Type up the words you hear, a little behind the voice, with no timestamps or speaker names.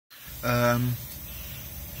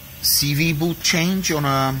CV boot change on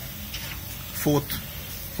a Ford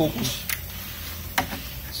Focus.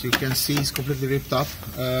 So you can see it's completely ripped up.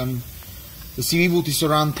 The CV boot is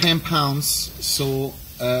around £10, so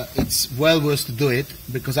it's well worth to do it,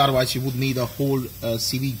 because otherwise you would need a whole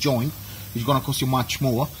CV joint, which is going to cost you much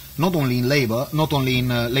more, not only in labor,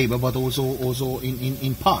 but also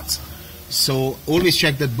in parts. So always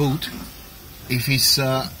check that boot. If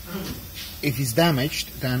it's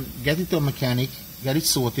damaged, then get it to a mechanic, get it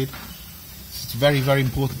sorted. It's very, very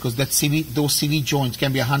important, because those CV joints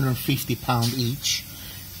can be £150 each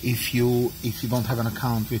if you don't have an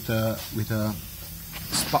account with a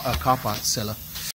car parts seller.